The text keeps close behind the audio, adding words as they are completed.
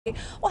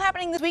Well,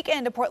 happening this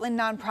weekend, a Portland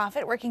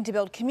nonprofit working to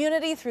build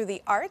community through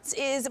the arts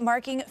is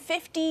marking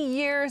 50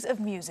 years of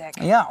music.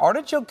 Yeah,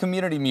 Artichoke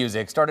Community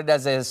Music started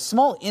as a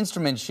small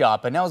instrument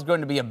shop and now is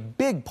going to be a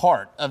big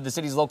part of the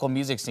city's local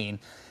music scene.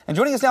 And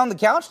joining us now on the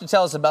couch to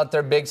tell us about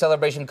their big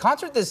celebration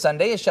concert this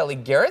Sunday is Shelly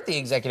Garrett, the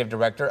executive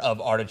director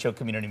of Artichoke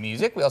Community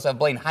Music. We also have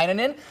Blaine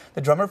Heinonen,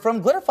 the drummer from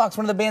Glitter Fox,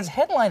 one of the band's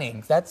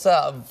headlining. That's,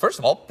 first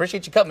of all,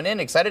 appreciate you coming in.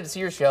 Excited to see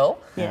your show.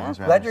 Yeah.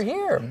 Glad you're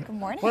here. Good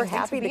morning. We're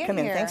happy to come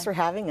in. Thanks for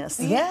having us.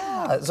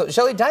 Yeah. So,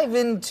 Shelly, dive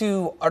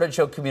into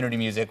Artichoke Community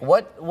Music.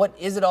 What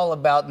is it all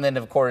about? And then,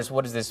 of course,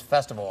 what is this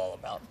festival all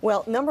about?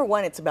 Well, number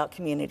one, it's about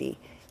community.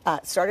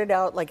 Started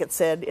out, like it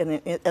said,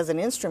 as an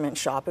instrument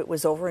shop. It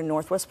was over in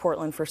Northwest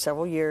Portland for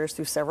several years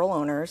through several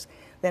owners.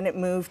 Then it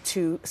moved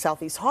to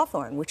Southeast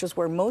Hawthorne, which is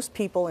where most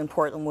people in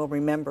Portland will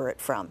remember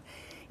it from.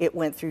 It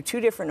went through two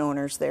different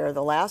owners there.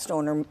 The last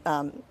owner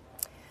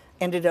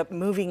ended up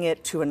moving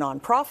it to a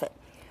nonprofit.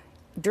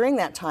 During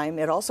that time,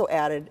 it also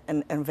added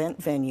an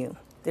event venue.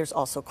 There's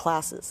also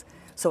classes.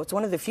 So it's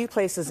one of the few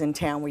places in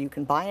town where you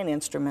can buy an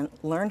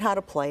instrument, learn how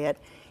to play it.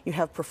 You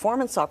have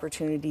performance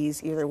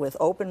opportunities either with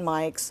open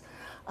mics,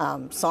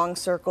 song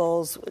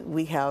circles.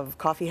 We have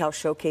coffee house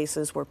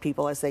showcases where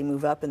people, as they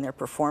move up in their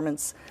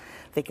performance,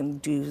 they can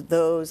do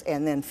those,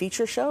 and then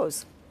feature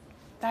shows.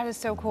 That is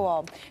so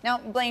cool. Now,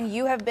 Blaine,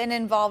 you have been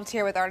involved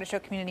here with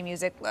Artichoke Community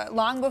Music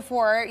long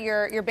before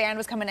your band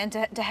was coming in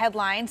to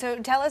headline. So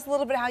tell us a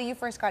little bit how you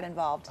first got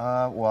involved.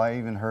 Well, I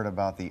even heard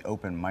about the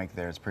open mic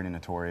there. It's pretty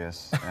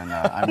notorious. And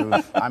I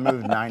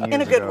moved 9 years ago.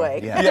 In a good way.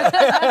 Yeah.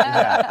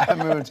 Yeah.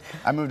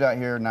 I moved out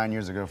here 9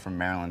 years ago from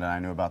Maryland, and I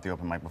knew about the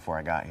open mic before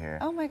I got here.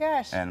 Oh my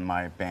gosh. And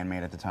my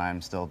bandmate at the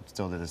time, still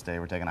to this day,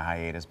 we're taking a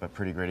hiatus, but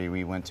Pretty Gritty,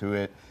 we went to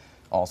it.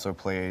 Also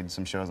played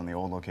some shows on the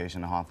old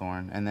location in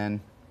Hawthorne. And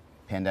then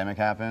pandemic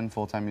happened,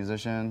 full-time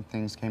musician,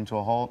 things came to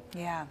a halt.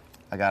 Yeah.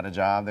 I got a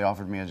job, they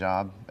offered me a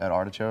job at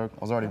Artichoke. I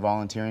was already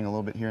volunteering a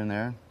little bit here and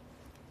there.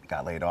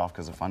 Got laid off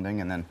because of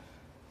funding, and then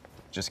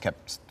just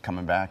kept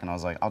coming back, and I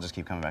was like, I'll just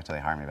keep coming back till they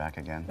hire me back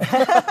again.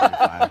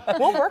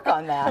 We'll work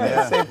on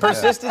that. Yeah.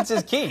 Persistence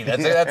is key.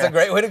 That's a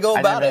great way to go I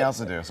about had it. nothing else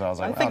to do, so I was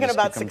like, I'm I'll thinking just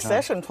about keep coming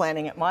succession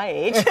planning at my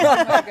age. Oh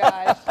my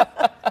gosh.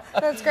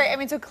 That's great. I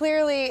mean, so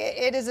clearly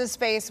it is a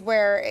space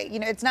where, you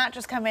know, it's not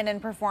just come in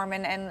and perform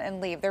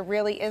and leave. There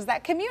really is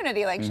that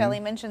community, like Shelly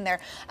mentioned there.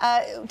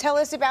 Tell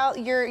us about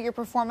your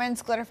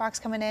performance, Glitter Fox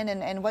coming in,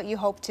 and what you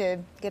hope to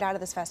get out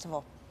of this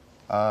festival.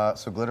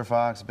 So Glitter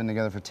Fox, been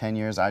together for 10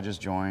 years. I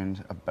just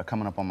joined,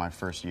 coming up on my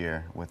first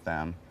year with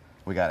them.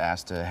 We got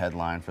asked to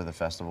headline for the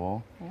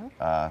festival.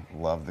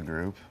 Love the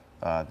group.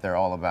 They're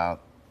all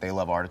about, they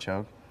love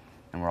Artichoke,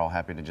 and we're all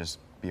happy to just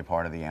be a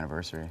part of the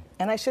anniversary.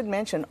 And I should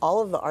mention,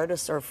 all of the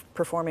artists are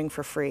performing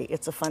for free.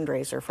 It's a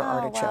fundraiser for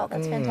Artichoke. Wow,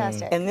 that's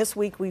fantastic. And this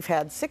week we've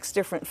had 6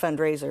 different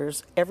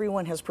fundraisers.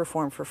 Everyone has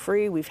performed for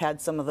free. We've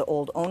had some of the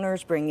old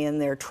owners bring in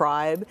their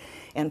tribe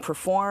and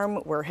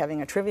perform. We're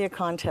having a trivia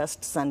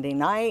contest Sunday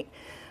night.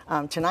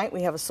 Tonight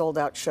we have a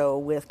sold-out show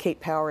with Kate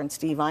Power and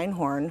Steve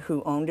Einhorn,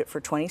 who owned it for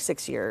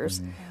 26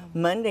 years.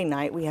 Monday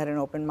night we had an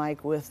open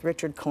mic with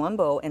Richard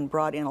Colombo and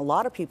brought in a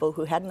lot of people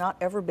who had not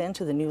ever been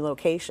to the new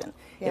location.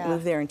 It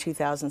moved there in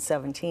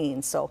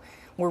 2017, so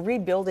we're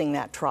rebuilding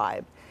that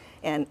tribe.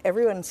 And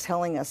everyone's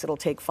telling us it'll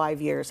take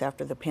 5 years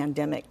after the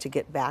pandemic to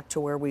get back to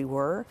where we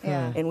were.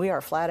 And we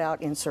are flat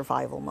out in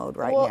survival mode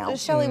right now. Well,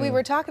 Shelly, we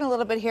were talking a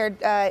little bit here,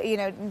 you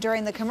know,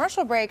 during the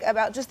commercial break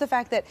about just the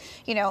fact that,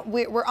 you know,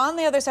 we're on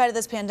the other side of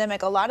this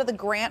pandemic. A lot of the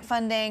grant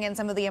funding and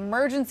some of the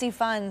emergency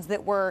funds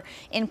that were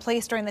in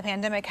place during the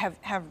pandemic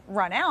have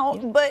run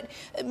out. But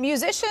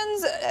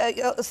musicians,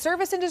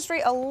 service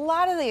industry, a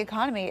lot of the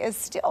economy is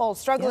still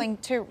struggling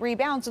to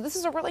rebound. So this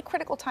is a really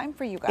critical time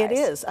for you guys. It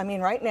is. I mean,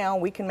 right now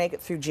we can make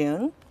it through June.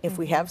 If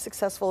we have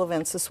successful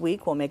events this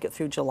week, we'll make it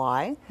through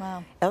July.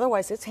 Wow.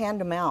 Otherwise, it's hand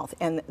to mouth.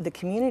 And the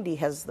community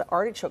the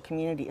Artichoke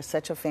community is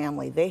such a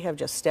family. They have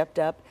just stepped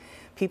up.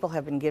 People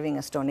have been giving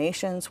us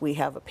donations. We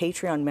have a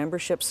Patreon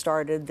membership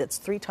started that's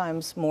 3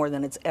 times more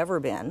than it's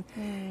ever been.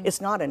 It's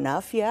not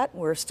enough yet.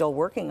 We're still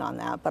working on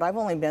that. But I've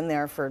only been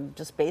there for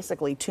just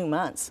basically 2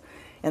 months.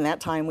 In that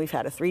time, we've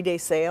had a 3-day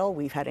sale.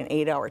 We've had an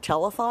 8-hour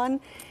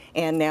telethon.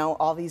 And now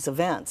all these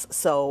events.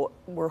 So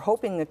we're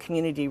hoping the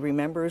community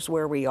remembers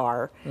where we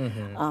are.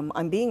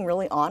 I'm being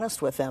really honest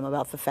with them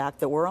about the fact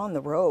that we're on the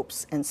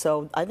ropes. And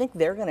so I think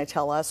they're going to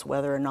tell us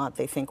whether or not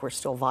they think we're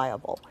still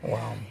viable.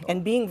 Wow.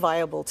 And being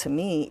viable to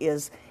me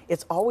is,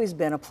 it's always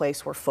been a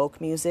place where folk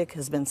music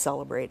has been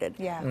celebrated.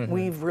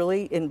 We've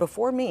really, and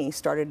before me,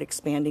 started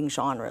expanding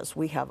genres.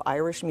 We have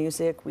Irish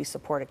music. We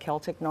support a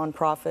Celtic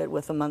nonprofit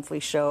with a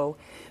monthly show.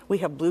 We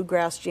have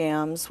bluegrass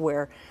jams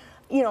where,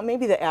 you know,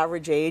 maybe the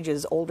average age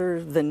is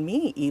older than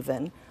me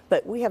even,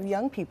 but we have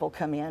young people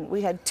come in.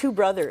 We had 2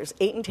 brothers,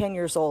 8 and 10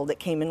 years old, that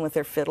came in with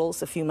their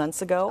fiddles a few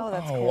months ago. Oh,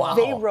 that's cool. Wow.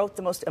 They wrote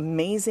the most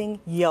amazing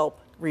Yelp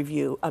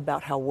review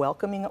about how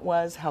welcoming it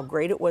was, how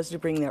great it was to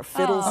bring their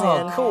fiddles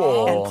in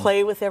cool. and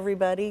play with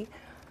everybody.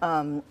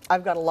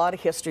 I've got a lot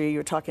of history.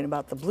 You're talking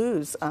about the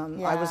blues. I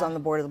was Yeah. on the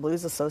board of the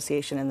Blues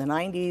Association in the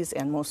 90s,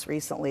 and most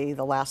recently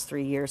the last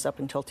 3 years up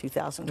until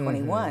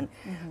 2021.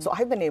 So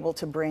I've been able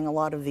to bring a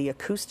lot of the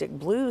acoustic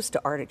blues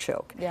to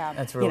Artichoke. Yeah.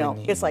 That's really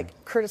neat. It's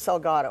like Curtis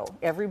Salgado.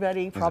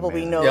 Everybody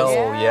probably amazing. knows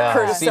Oh, yeah.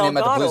 Curtis Seen him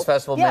at the Salgado. Blues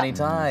Festival many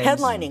times.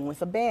 Headlining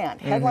with a band,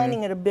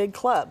 headlining at a big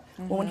club.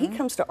 Well, when he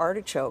comes to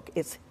Artichoke,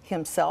 it's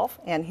himself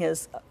and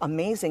his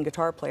amazing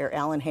guitar player,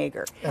 Alan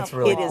Hager. That's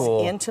really It is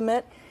cool.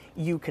 intimate.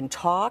 You can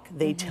talk.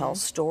 They tell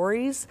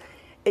stories.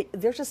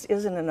 There just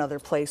isn't another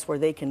place where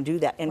they can do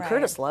that. And Right.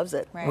 Curtis loves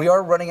it. Right. We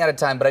are running out of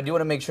time, but I do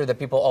want to make sure that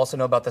people also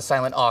know about the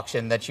silent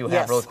auction that you have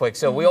Yes. real quick.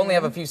 So we only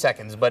have a few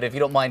seconds, but if you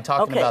don't mind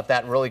talking Okay. about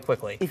that really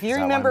quickly. If you that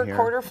why remember I'm here?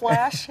 Quarter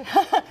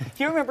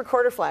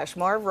Flash,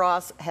 Marv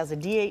Ross has a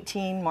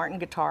D18 Martin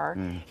guitar.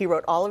 He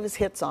wrote all of his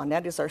hits on.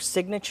 That is our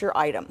signature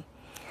item.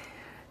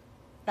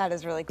 That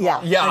is really cool.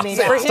 Yeah. Yeah, I mean,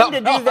 so for it's him top to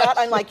do notch. that,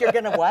 I'm like, you're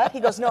going to what? He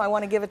goes, no, I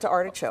want to give it to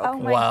Artichoke. Oh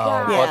my Wow.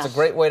 God. Well, it's a Yeah.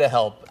 great way to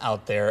help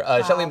out there.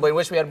 Shelley and Blaine,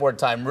 wish we had more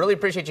time. Really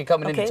appreciate you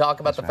coming in to Okay. talk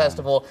about the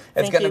festival.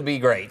 It's Thank going to you. be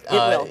great. It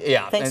will.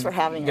 Yeah. Thanks and for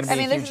having gonna us. be I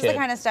mean, a this huge is the hit.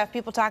 kind of stuff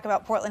people talk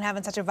about Portland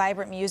having such a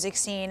vibrant music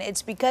scene.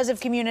 It's because of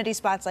community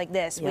spots like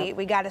this. Yep.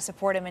 We got to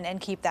support them and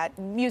keep that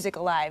music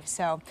alive.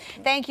 So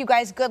thank you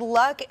guys. Good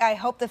luck. I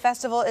hope the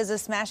festival is a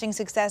smashing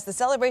success. The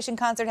celebration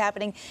concert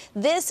happening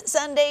this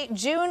Sunday,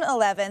 June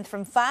 11th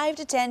from 5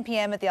 to 10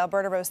 p.m. at the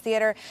Alberta Rose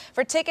Theatre.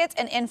 For tickets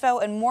and info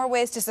and more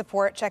ways to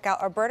support, check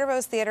out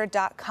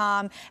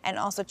albertarosetheatre.com and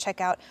also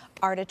check out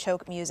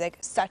Artichoke Music.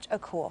 Such a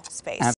cool space.